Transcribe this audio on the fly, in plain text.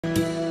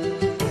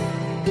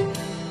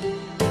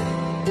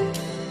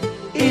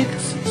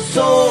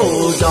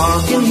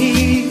dark in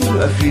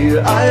here, I fear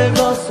I've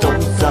lost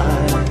all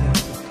sight.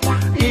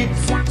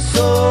 It's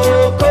so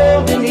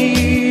cold in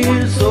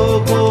here, so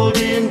cold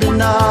in the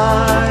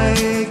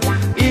night.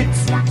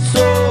 It's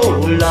so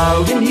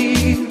loud in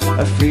here,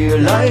 I feel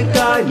like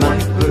I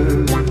might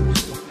burst.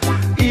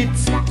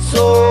 It's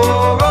so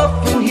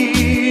rough in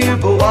here,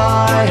 but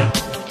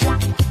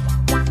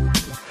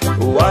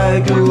why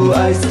do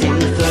I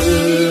still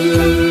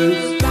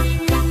thirst?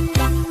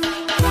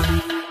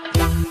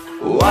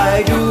 Why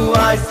do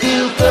I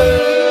still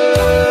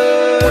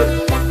thirst?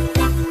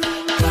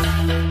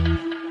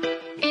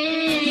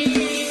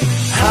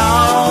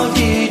 How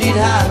did it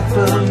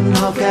happen?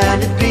 How can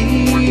it be?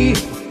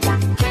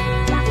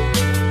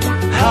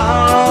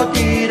 How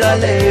did I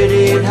let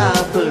it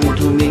happen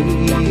to me?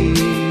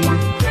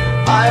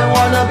 I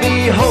wanna be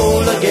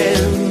whole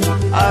again,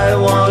 I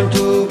want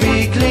to be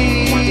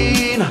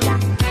clean.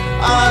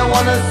 I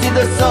wanna see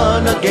the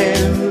sun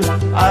again,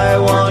 I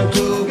want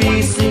to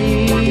be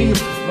seen.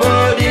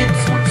 But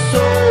it's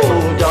so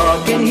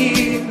dark in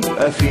here,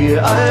 I fear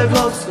I've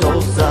lost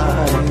all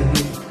sight.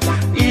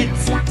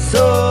 It's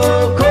so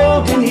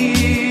cold in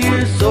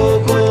here, so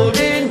cold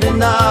in the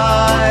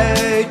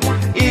night.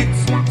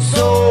 It's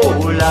so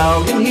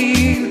loud in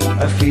here,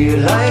 I feel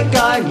like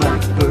I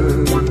might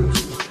burst.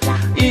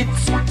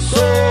 It's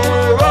so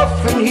rough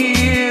in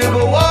here,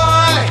 but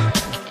why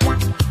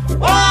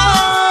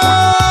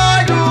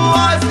do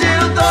I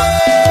still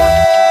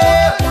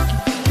thirst?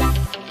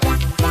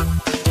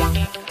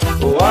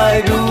 Why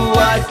do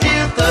I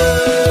still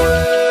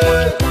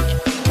thirst?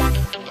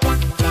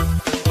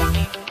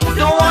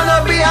 Don't wanna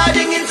be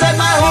hiding inside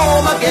my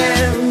home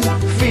again,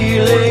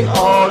 feeling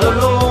all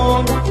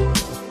alone.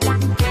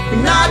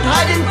 Not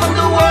hiding from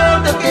the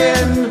world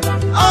again,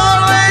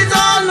 always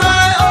on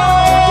my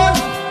own.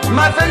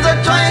 My friends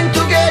are trying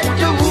to get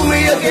to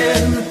me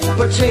again,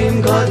 but shame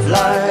cuts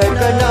like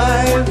a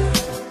knife.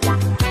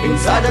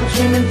 Inside I'm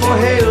screaming for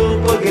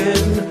help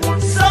again.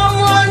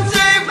 Someone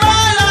save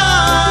my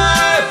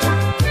life,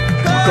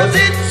 'cause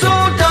it's so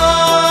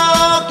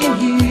dark in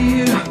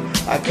here,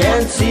 I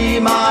can't see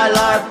my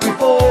life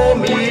before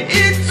me.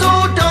 It's so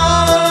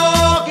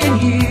dark in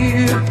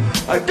here,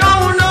 I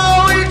don't know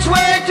which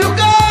way to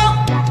go.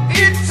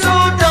 It's so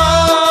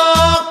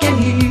dark in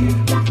here,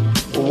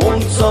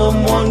 won't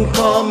someone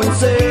come and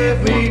save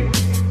me?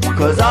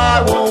 'Cause I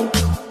won't,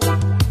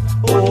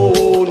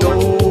 oh no,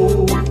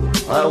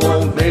 I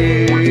won't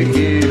make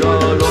it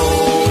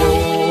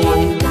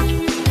alone.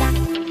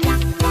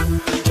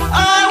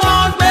 I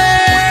won't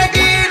make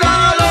it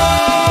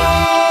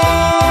alone.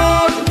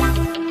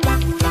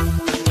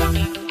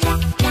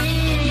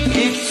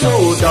 It's so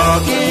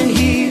dark in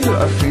here,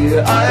 I fear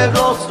I've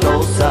lost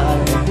all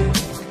sight.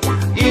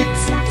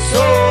 It's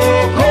so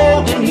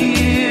cold in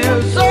here,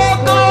 so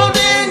cold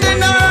in the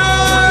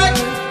night.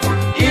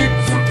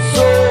 It's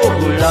so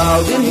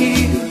loud in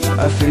here,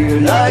 I feel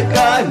like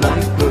I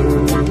might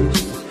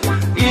burst.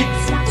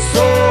 It's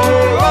so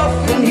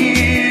rough in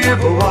here,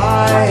 but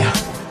why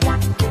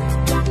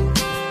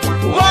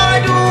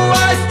do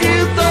I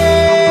still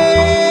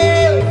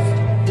thirst?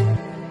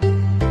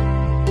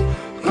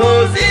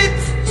 'Cause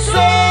it's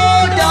so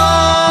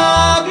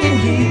dark in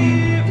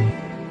here,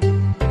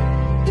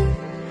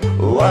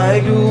 why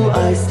do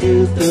I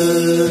still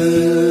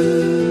thirst?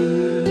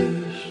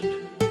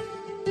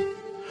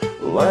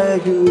 Why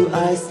do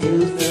I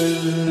still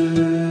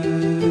thirst?